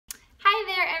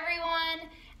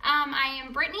I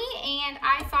am Brittany, and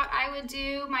I thought I would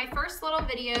do my first little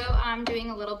video doing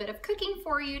a little bit of cooking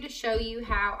for you to show you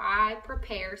how I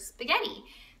prepare spaghetti.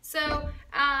 So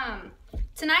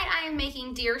tonight I am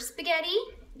making deer spaghetti.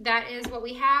 That is what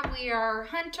we have. We are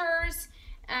hunters.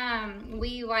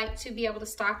 We like to be able to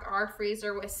stock our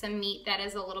freezer with some meat that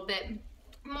is a little bit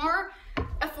more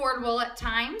affordable at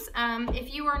times.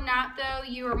 If you are not though,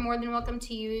 you are more than welcome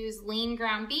to use lean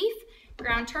ground beef,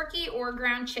 ground turkey, or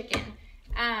ground chicken.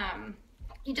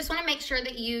 You just want to make sure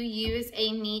that you use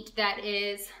a meat that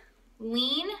is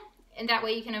lean, and that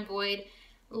way you can avoid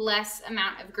less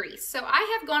amount of grease. So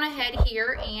I have gone ahead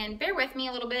here, and bear with me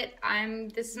a little bit,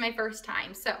 this is my first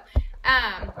time. So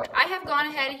I have gone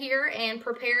ahead here and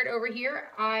prepared over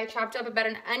here. I chopped up about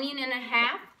an onion and a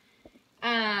half,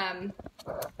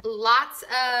 lots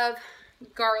of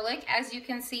garlic, as you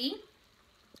can see,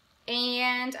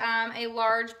 and a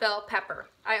large bell pepper.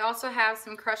 I also have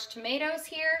some crushed tomatoes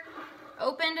here,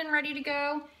 opened and ready to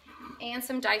go, and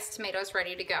some diced tomatoes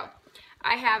ready to go.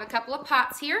 I have a couple of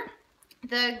pots here.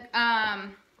 The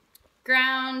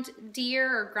ground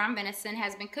deer or ground venison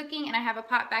has been cooking, and I have a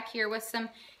pot back here with some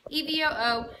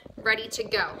EVOO ready to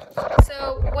go.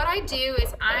 So what I do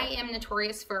is I am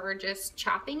notorious for just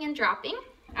chopping and dropping.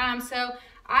 So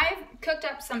I've cooked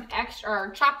up some extra, or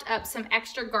chopped up some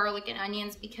extra garlic and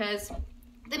onions because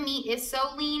the meat is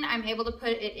so lean, I'm able to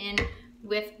put it in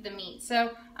with the meat.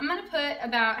 So I'm gonna put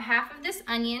about half of this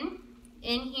onion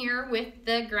in here with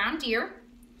the ground deer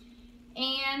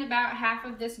and about half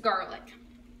of this garlic,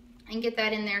 and get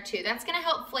that in there too. That's gonna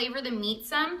help flavor the meat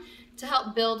some to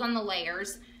help build on the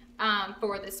layers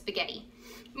for the spaghetti.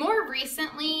 More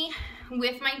recently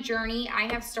with my journey,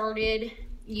 I have started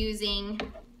using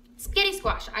spaghetti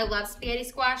squash. I love spaghetti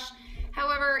squash.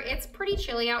 However, it's pretty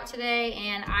chilly out today,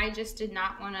 and I just did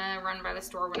not want to run by the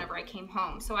store whenever I came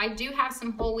home. So I do have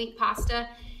some whole wheat pasta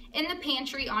in the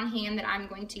pantry on hand that I'm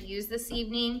going to use this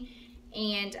evening,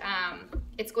 and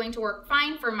it's going to work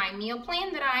fine for my meal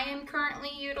plan that I am currently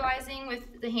utilizing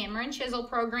with the Hammer and Chisel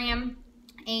program.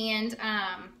 And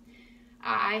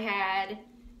I had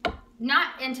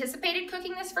not anticipated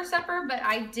cooking this for supper, but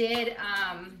I did.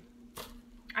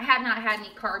 I have not had any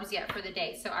carbs yet for the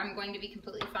day, so I'm going to be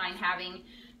completely fine having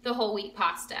the whole wheat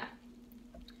pasta.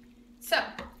 So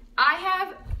I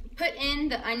have put in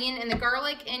the onion and the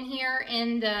garlic in here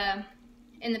in the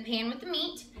pan with the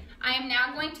meat. I am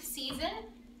now going to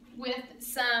season with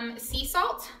some sea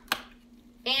salt,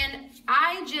 and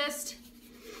I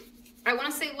want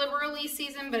to say liberally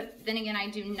season, but then again I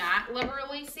do not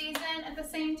liberally season at the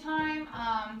same time.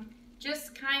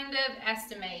 Just kind of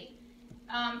estimate.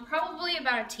 Probably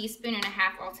about 1.5 teaspoons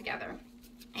altogether.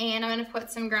 And I'm going to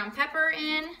put some ground pepper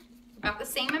in, about the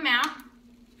same amount.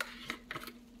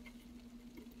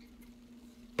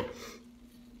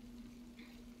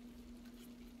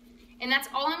 And that's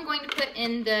all I'm going to put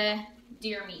in the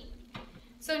deer meat.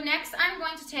 So next I'm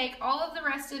going to take all of the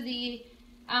rest of the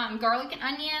garlic and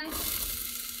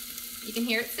onions. You can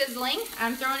hear it sizzling.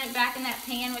 I'm throwing it back in that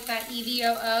pan with that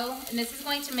EVOO, and this is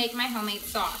going to make my homemade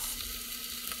sauce.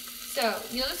 So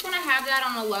you'll just want to have that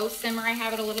on a low simmer. I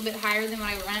have it a little bit higher than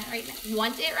what I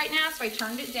want it right now, so I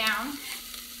turned it down.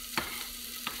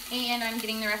 And I'm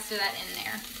getting the rest of that in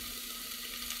there.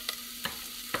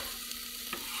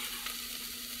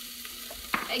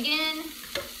 Again,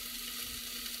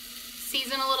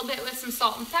 season a little bit with some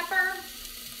salt and pepper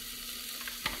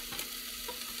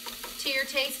to your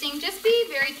tasting. Just be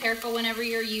very careful whenever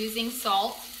you're using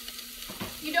salt.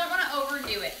 You don't want to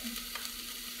overdo it.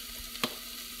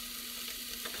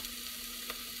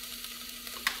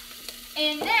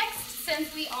 And next,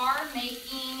 since we are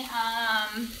making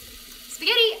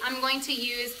spaghetti, I'm going to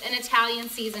use an Italian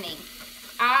seasoning.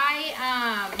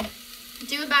 I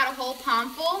do about a whole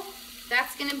palmful.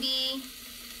 That's going to be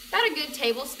about a good 1.5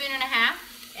 tablespoons,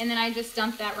 and then I just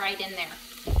dump that right in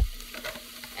there.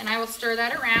 And I will stir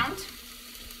that around.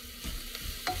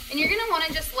 And you're going to want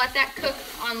to just let that cook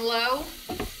on low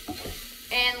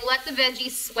and let the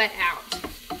veggies sweat out.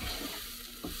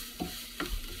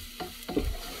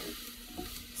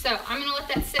 So I'm going to let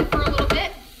that sit for a little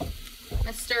bit. I'm going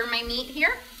to stir my meat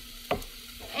here.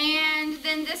 And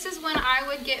then this is when I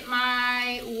would get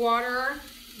my water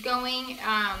going.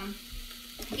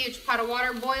 Huge pot of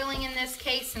water boiling in this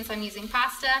case since I'm using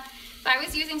pasta. If I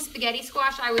was using spaghetti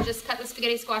squash, I would just cut the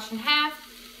spaghetti squash in half,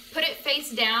 put it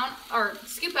face down, or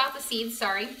scoop out the seeds,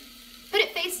 sorry. Put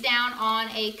it face down on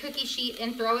a cookie sheet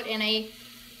and throw it in a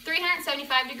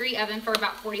 375-degree oven for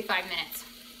about 45 minutes.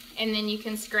 And then you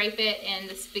can scrape it and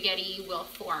the spaghetti will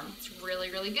form. It's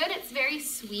really, really good. It's very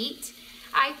sweet.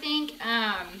 I think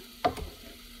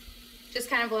Just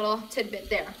kind of a little tidbit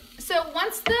there. So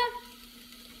once the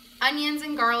onions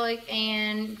and garlic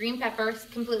and green peppers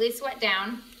completely sweat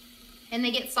down and they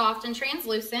get soft and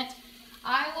translucent,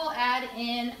 I will add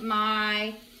in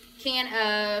my can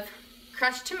of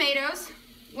crushed tomatoes.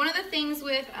 One of the things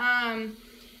with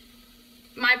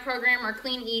my program, or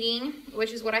clean eating,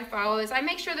 which is what I follow, is I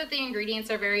make sure that the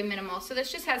ingredients are very minimal. So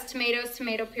this just has tomatoes,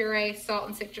 tomato puree, salt,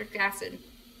 and citric acid,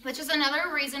 which is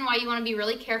another reason why you want to be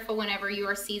really careful whenever you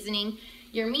are seasoning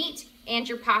your meat and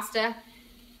your pasta,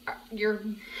 your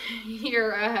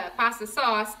pasta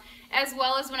sauce, as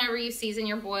well as whenever you season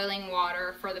your boiling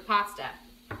water for the pasta.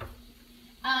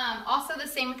 Also the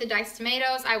same with the diced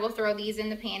tomatoes. I will throw these in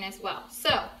the pan as well.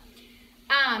 So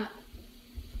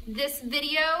this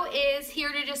video is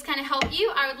here to just kind of help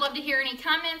you. I would love to hear any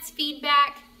comments,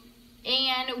 feedback,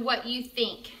 and what you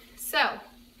think. So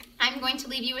I'm going to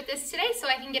leave you with this today so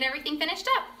I can get everything finished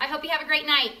up. I hope you have a great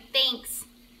night. Thanks.